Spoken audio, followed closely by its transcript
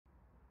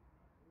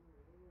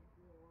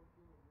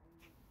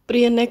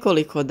Prije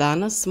nekoliko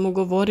dana smo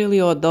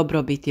govorili o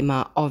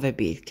dobrobitima ove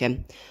biljke.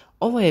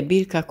 Ovo je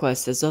biljka koja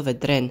se zove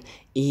dren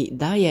i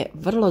daje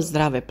vrlo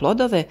zdrave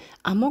plodove,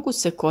 a mogu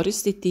se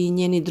koristiti i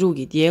njeni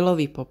drugi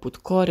dijelovi poput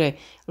kore,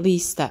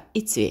 lista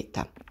i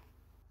cvijeta.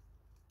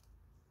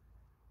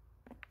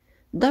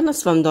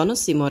 Danas vam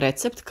donosimo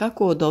recept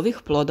kako od ovih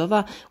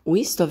plodova u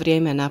isto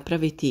vrijeme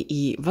napraviti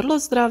i vrlo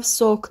zdrav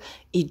sok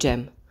i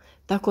džem.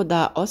 Tako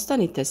da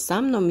ostanite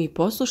sa mnom i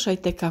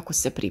poslušajte kako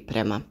se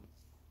priprema.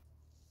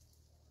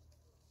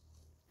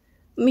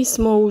 Mi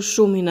smo u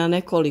šumi na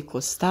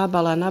nekoliko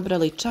stabala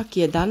nabrali čak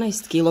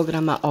 11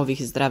 kg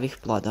ovih zdravih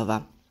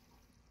plodova.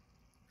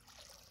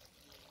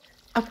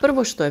 A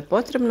prvo što je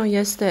potrebno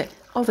jeste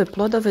ove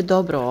plodove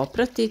dobro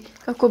oprati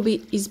kako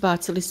bi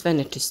izbacili sve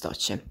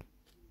nečistoće.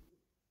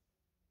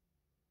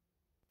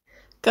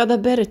 Kada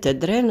berete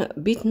dren,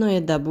 bitno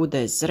je da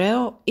bude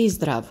zreo i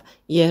zdrav,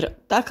 jer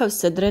takav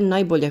se dren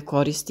najbolje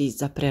koristi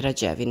za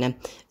prerađevine.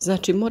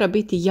 Znači mora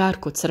biti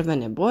jarko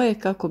crvene boje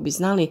kako bi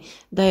znali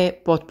da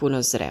je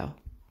potpuno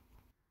zreo.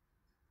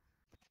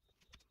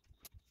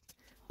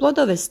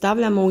 Plodove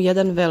stavljamo u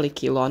jedan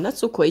veliki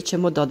lonac u koji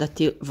ćemo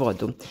dodati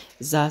vodu.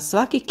 Za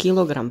svaki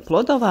kilogram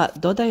plodova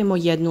dodajemo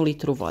 1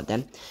 litru vode,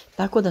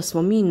 tako da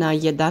smo mi na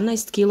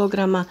 11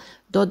 kg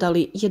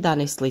dodali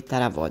 11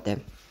 litara vode.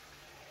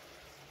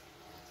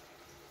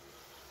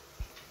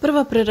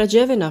 Prva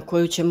prerađevina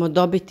koju ćemo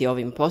dobiti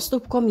ovim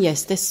postupkom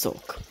jeste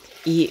sok.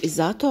 I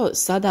zato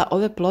sada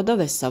ove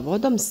plodove sa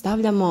vodom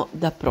stavljamo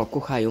da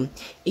prokuhaju.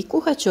 I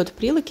kuhat će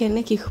otprilike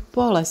nekih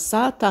pola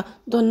sata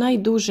do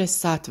najduže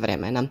sat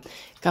vremena,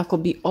 kako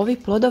bi ovi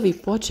plodovi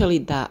počeli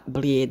da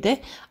blijede,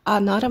 a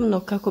naravno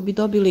kako bi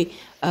dobili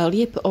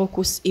lijep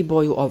okus i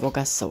boju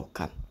ovoga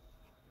soka.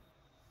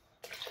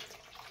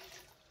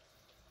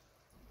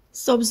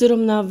 S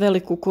obzirom na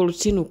veliku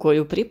količinu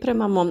koju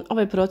pripremamo,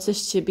 ovaj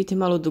proces će biti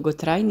malo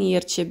dugotrajniji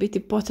jer će biti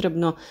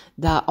potrebno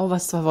da ova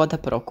sva voda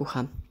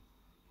prokuha.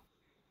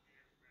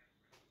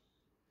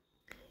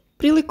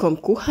 Prilikom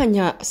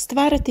kuhanja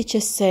stvarati će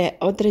se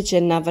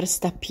određena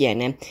vrsta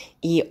pjene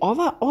i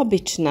ova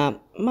obična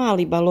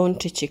mali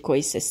balončići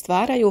koji se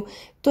stvaraju,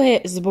 to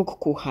je zbog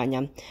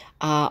kuhanja,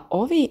 a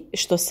ovi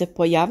što se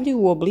pojavljuju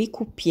u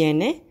obliku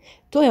pjene,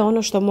 to je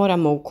ono što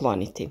moramo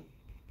ukloniti.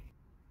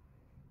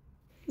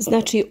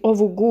 Znači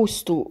ovu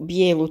gustu,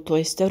 bijelu, to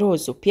jest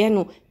rozu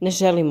pjenu ne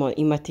želimo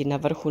imati na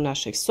vrhu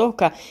našeg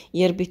soka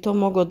jer bi to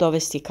moglo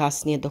dovesti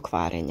kasnije do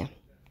kvarenja.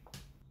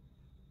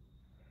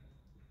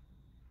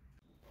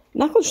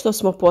 Nakon što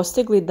smo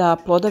postigli da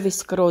plodovi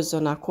skroz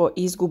onako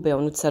izgube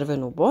onu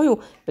crvenu boju,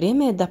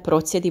 vrijeme je da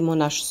procijedimo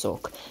naš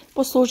sok.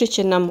 Poslužit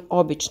će nam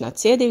obična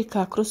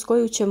cjediljka kroz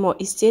koju ćemo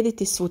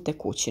iscijediti svu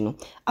tekućinu,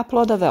 a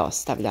plodove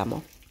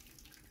ostavljamo.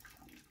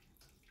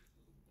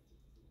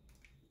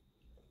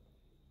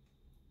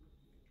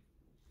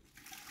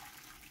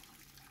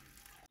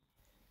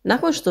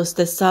 Nakon što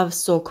ste sav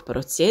sok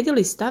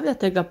procijedili,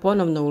 stavljate ga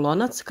ponovno u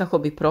lonac kako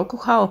bi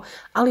prokuhao,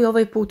 ali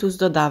ovaj put uz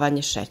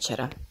dodavanje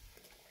šećera.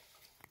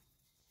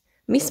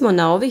 Mi smo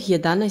na ovih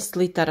 11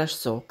 litara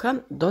soka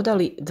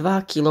dodali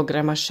 2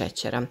 kg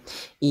šećera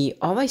i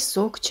ovaj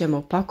sok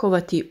ćemo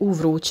pakovati u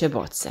vruće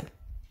boce.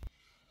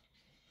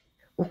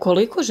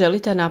 Ukoliko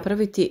želite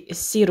napraviti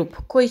sirup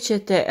koji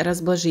ćete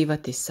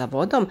razblaživati sa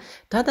vodom,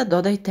 tada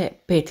dodajte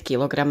 5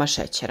 kg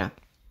šećera.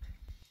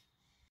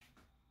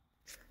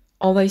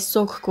 Ovaj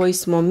sok koji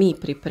smo mi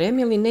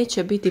pripremili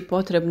neće biti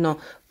potrebno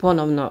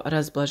ponovno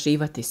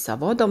razblaživati sa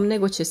vodom,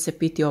 nego će se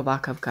piti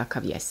ovakav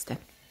kakav jeste.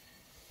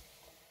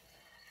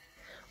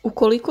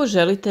 Ukoliko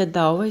želite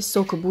da ovaj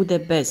sok bude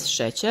bez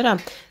šećera,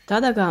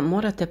 tada ga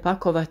morate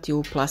pakovati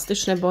u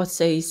plastične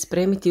boce i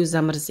spremiti u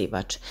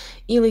zamrzivač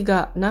ili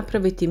ga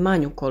napraviti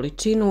manju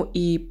količinu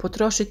i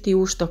potrošiti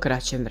u što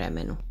kraćem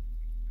vremenu.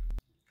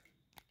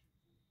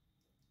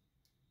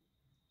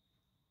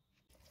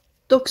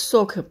 Dok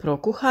sok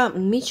prokuha,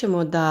 mi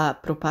ćemo da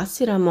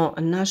propasiramo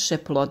naše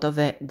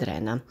plodove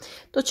drena.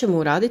 To ćemo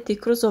uraditi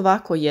kroz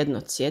ovako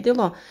jedno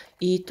cjedilo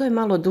i to je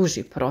malo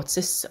duži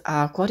proces,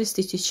 a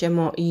koristit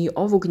ćemo i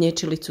ovu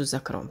gnječilicu za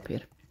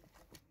krompir.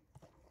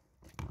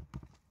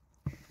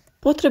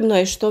 Potrebno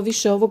je što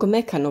više ovog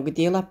mekanog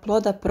dijela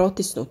ploda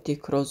protisnuti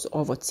kroz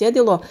ovo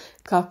cjedilo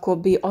kako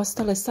bi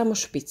ostale samo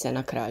špice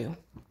na kraju.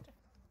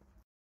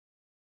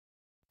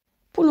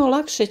 Puno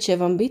lakše će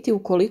vam biti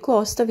ukoliko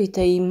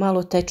ostavite i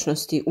malo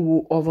tečnosti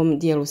u ovom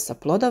dijelu sa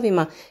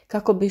plodovima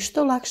kako bi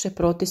što lakše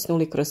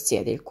protisnuli kroz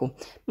cjediljku.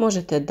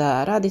 Možete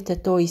da radite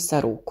to i sa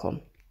rukom.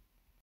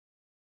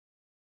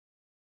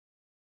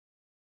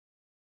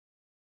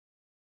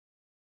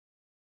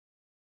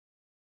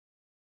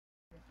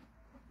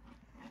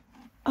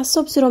 A s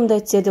obzirom da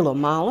je cjedilo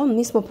malo,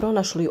 mi smo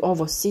pronašli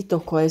ovo sito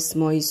koje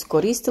smo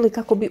iskoristili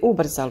kako bi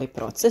ubrzali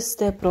proces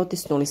te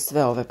protisnuli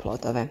sve ove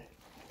plodove.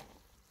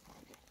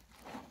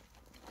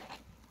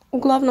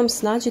 Uglavnom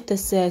snađite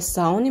se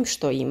sa onim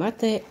što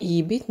imate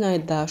i bitno je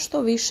da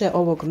što više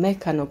ovog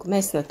mekanog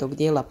mesnatog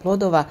dijela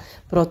plodova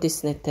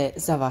protisnete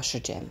za vaše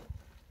džem.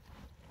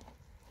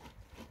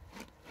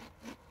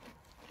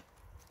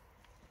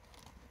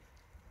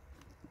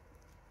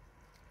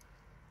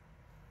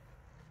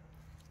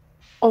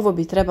 Ovo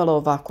bi trebalo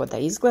ovako da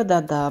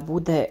izgleda, da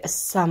bude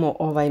samo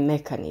ovaj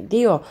mekani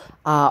dio,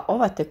 a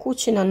ova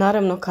tekućina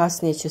naravno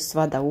kasnije će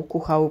sva da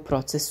ukuha u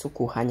procesu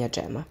kuhanja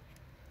džema.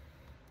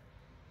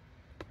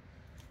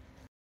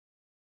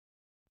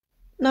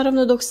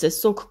 Naravno, dok se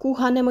sok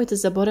kuha, nemojte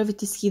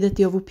zaboraviti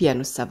skidati ovu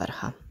pjenu sa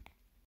vrha.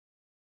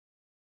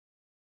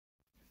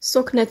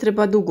 Sok ne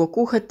treba dugo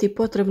kuhati,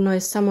 potrebno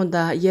je samo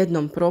da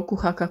jednom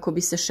prokuha kako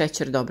bi se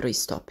šećer dobro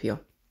istopio.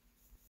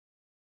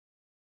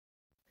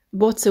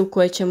 Boce u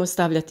koje ćemo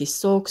stavljati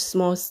sok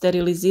smo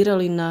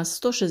sterilizirali na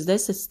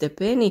 160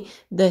 stepeni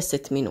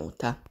 10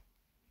 minuta.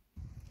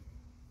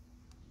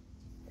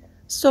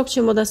 Sok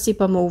ćemo da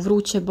sipamo u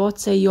vruće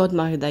boce i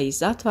odmah da ih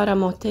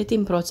zatvaramo, te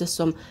tim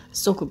procesom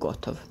sok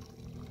gotov.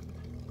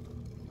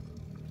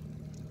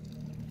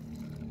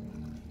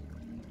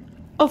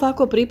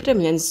 Ovako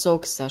pripremljen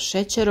sok sa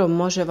šećerom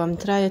može vam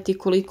trajati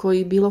koliko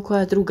i bilo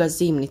koja druga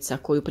zimnica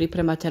koju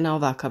pripremate na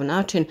ovakav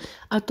način,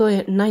 a to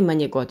je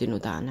najmanje godinu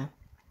dana.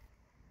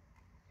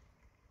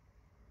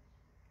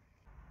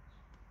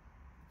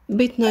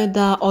 Bitno je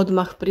da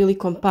odmah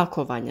prilikom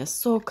pakovanja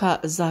soka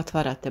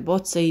zatvarate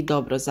boce i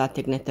dobro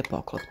zategnete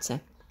poklopce.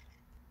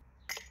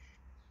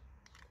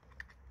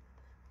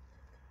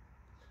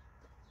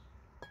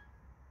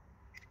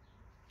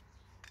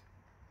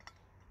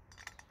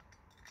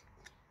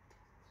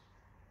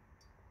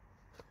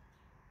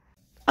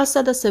 A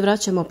sada se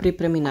vraćamo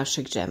pripremi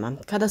našeg džema.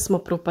 Kada smo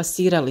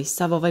propasirali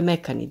sav ovaj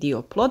mekani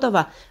dio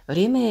plodova,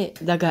 vrijeme je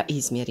da ga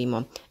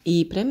izmjerimo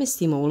i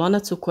premjestimo u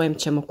lonac u kojem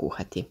ćemo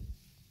kuhati.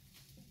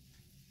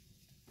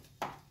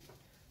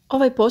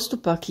 Ovaj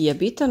postupak je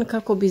bitan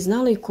kako bi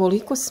znali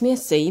koliko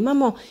smjese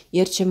imamo,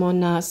 jer ćemo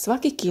na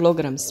svaki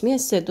kilogram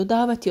smjese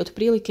dodavati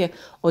otprilike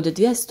od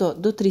 200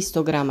 do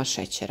 300 grama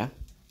šećera.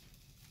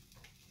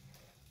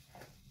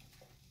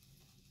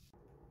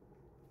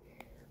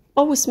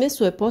 Ovu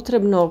smjesu je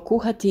potrebno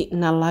kuhati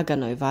na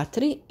laganoj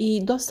vatri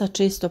i dosta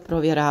često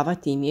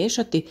provjeravati i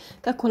miješati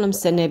kako nam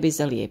se ne bi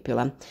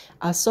zalijepila.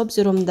 A s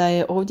obzirom da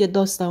je ovdje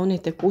dosta one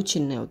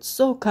tekućine od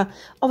soka,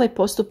 ovaj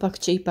postupak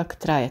će ipak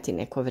trajati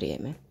neko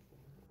vrijeme.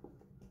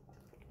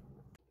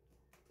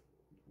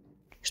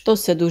 Što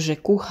se duže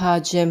kuha,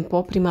 džem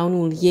poprima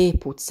onu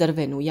lijepu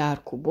crvenu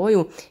jarku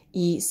boju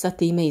i sa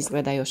time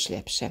izgleda još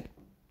ljepše.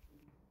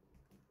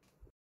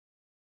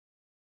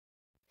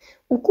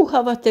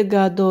 Ukuhavate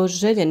ga do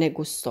željene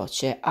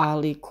gustoće,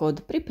 ali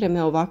kod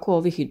pripreme ovako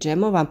ovih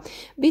džemova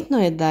bitno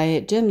je da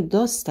je džem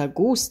dosta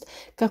gust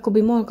kako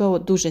bi mogao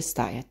duže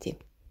stajati.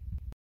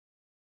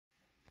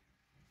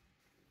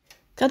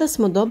 Kada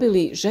smo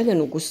dobili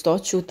željenu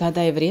gustoću,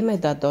 tada je vrijeme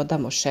da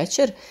dodamo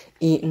šećer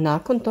i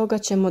nakon toga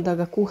ćemo da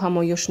ga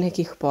kuhamo još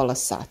nekih pola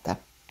sata.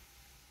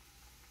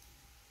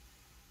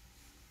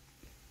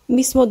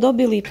 Mi smo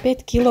dobili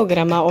 5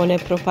 kg one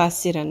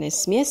propasirane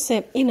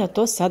smjese i na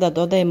to sada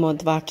dodajemo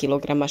 2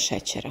 kg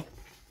šećera.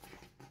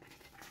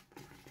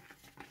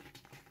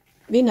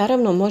 Vi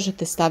naravno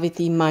možete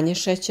staviti i manje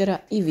šećera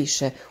i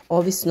više,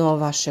 ovisno o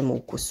vašem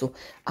ukusu.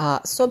 A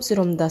s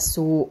obzirom da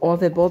su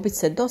ove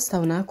bobice dosta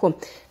onako,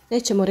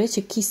 nećemo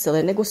reći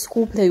kisele, nego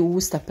skupljaju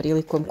usta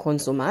prilikom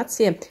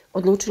konzumacije,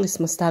 odlučili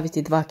smo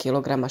staviti 2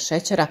 kg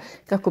šećera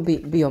kako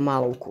bi bio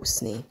malo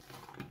ukusniji.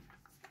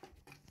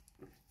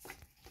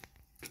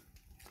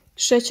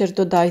 Šećer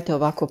dodajte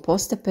ovako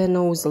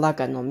postepeno uz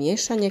lagano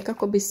miješanje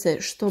kako bi se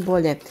što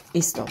bolje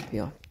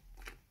istopio.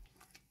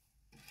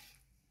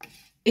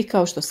 I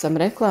kao što sam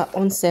rekla,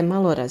 on se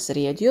malo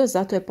razrijedio,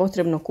 zato je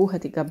potrebno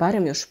kuhati ga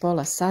barem još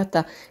pola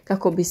sata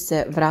kako bi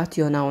se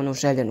vratio na onu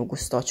željenu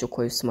gustoću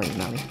koju smo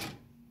imali.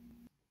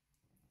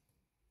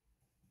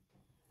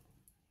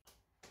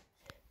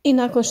 I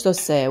nakon što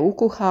se je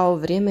ukuhao,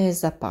 vrijeme je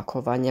za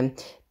pakovanje.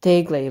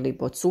 Tegle ili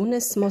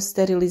bocune smo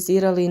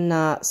sterilizirali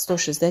na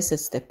 160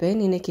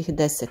 stepeni nekih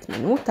 10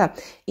 minuta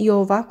i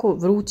ovako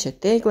vruće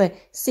tegle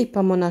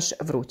sipamo naš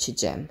vrući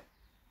džem.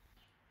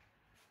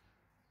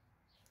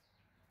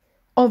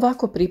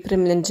 Ovako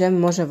pripremljen džem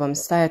može vam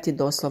stajati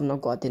doslovno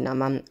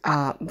godinama,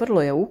 a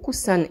vrlo je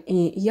ukusan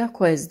i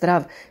jako je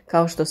zdrav,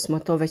 kao što smo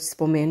to već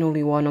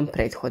spomenuli u onom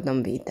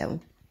prethodnom videu.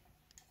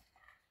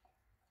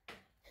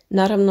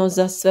 Naravno,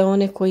 za sve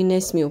one koji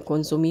ne smiju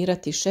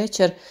konzumirati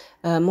šećer,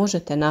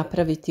 možete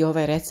napraviti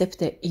ove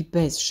recepte i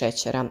bez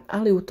šećera,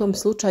 ali u tom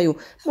slučaju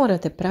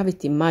morate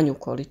praviti manju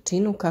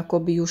količinu kako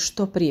bi ju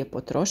što prije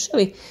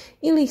potrošili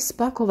ili ih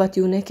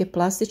spakovati u neke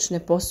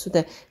plastične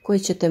posude koje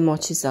ćete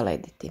moći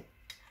zalediti.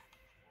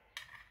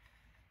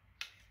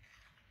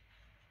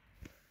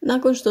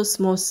 Nakon što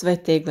smo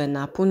sve tegle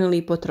napunili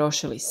i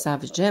potrošili sav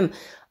džem,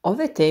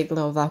 ove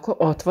tegle ovako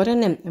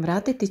otvorene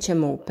vratiti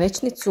ćemo u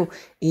pećnicu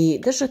i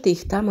držati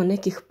ih tamo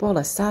nekih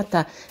pola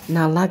sata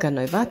na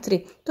laganoj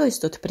vatri, to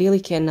jest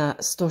otprilike na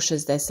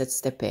 160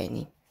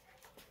 stepeni.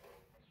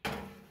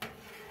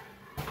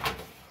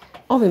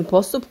 Ovim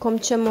postupkom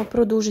ćemo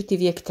produžiti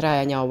vijek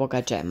trajanja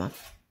ovoga džema.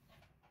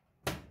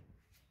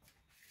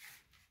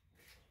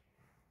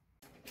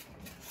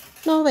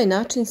 Na ovaj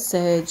način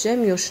se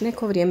džem još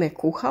neko vrijeme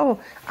kuhao,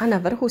 a na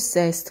vrhu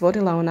se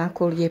stvorila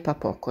onako lijepa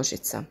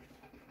pokožica.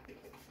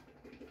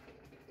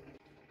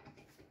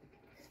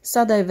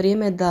 Sada je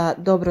vrijeme da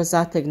dobro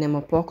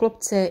zategnemo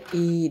poklopce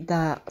i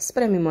da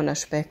spremimo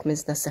naš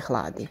pekmez da se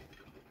hladi.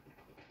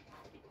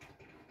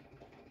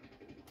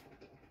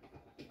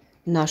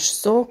 Naš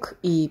sok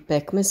i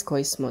pekmez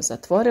koji smo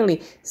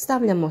zatvorili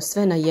stavljamo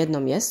sve na jedno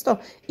mjesto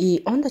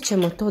i onda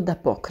ćemo to da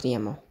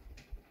pokrijemo.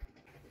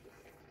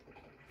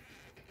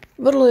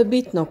 Vrlo je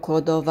bitno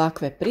kod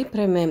ovakve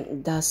pripreme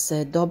da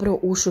se dobro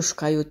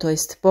ušuškaju, to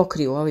jest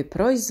pokriju ovi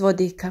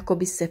proizvodi kako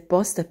bi se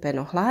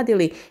postepeno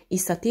hladili i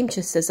sa tim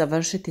će se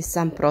završiti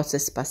sam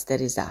proces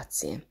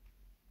pasterizacije.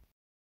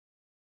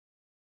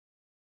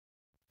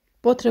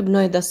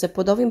 Potrebno je da se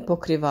pod ovim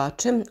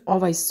pokrivačem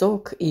ovaj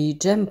sok i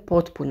džem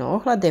potpuno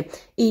ohlade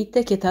i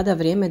tek je tada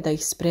vrijeme da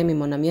ih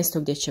spremimo na mjesto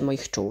gdje ćemo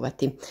ih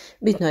čuvati.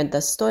 Bitno je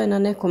da stoje na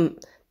nekom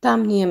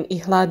tamnijem i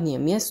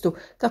hladnijem mjestu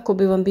kako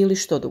bi vam bili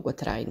što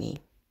dugotrajniji.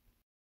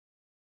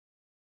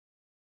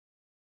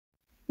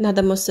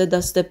 Nadamo se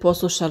da ste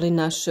poslušali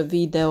naš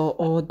video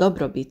o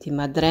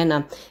dobrobitima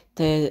drena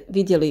te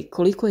vidjeli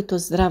koliko je to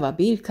zdrava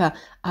biljka,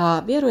 a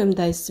vjerujem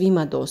da je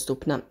svima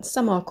dostupna,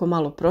 samo ako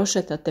malo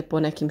prošetate po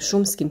nekim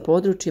šumskim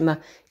područjima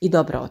i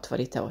dobro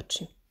otvorite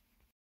oči.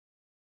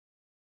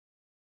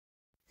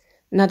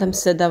 Nadam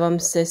se da vam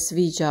se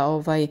sviđa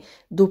ovaj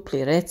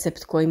dupli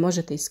recept koji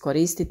možete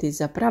iskoristiti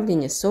za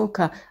pravljenje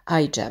soka,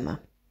 a i džema.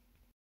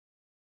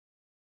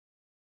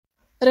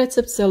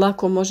 Recept se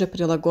lako može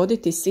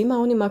prilagoditi svima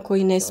onima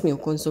koji ne smiju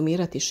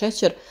konzumirati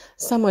šećer,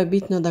 samo je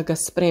bitno da ga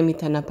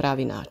spremite na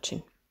pravi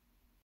način.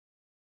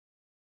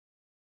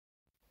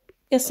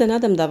 Ja se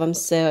nadam da vam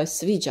se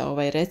sviđa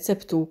ovaj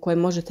recept u kojem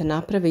možete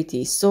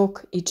napraviti i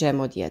sok i džem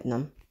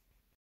odjednom.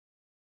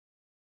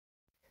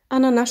 A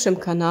na našem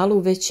kanalu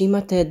već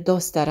imate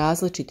dosta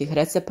različitih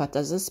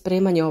recepata za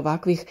spremanje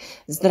ovakvih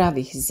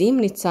zdravih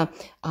zimnica,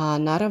 a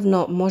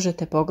naravno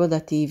možete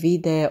pogledati i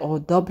videe o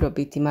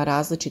dobrobitima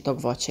različitog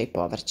voća i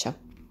povrća.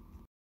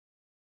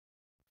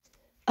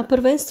 A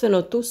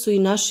prvenstveno tu su i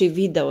naši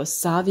video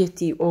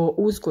savjeti o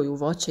uzgoju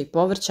voća i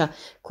povrća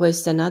koje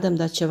se nadam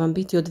da će vam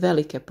biti od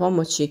velike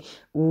pomoći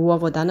u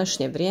ovo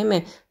današnje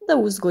vrijeme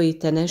da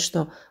uzgojite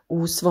nešto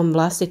u svom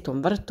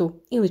vlastitom vrtu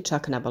ili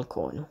čak na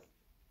balkonu.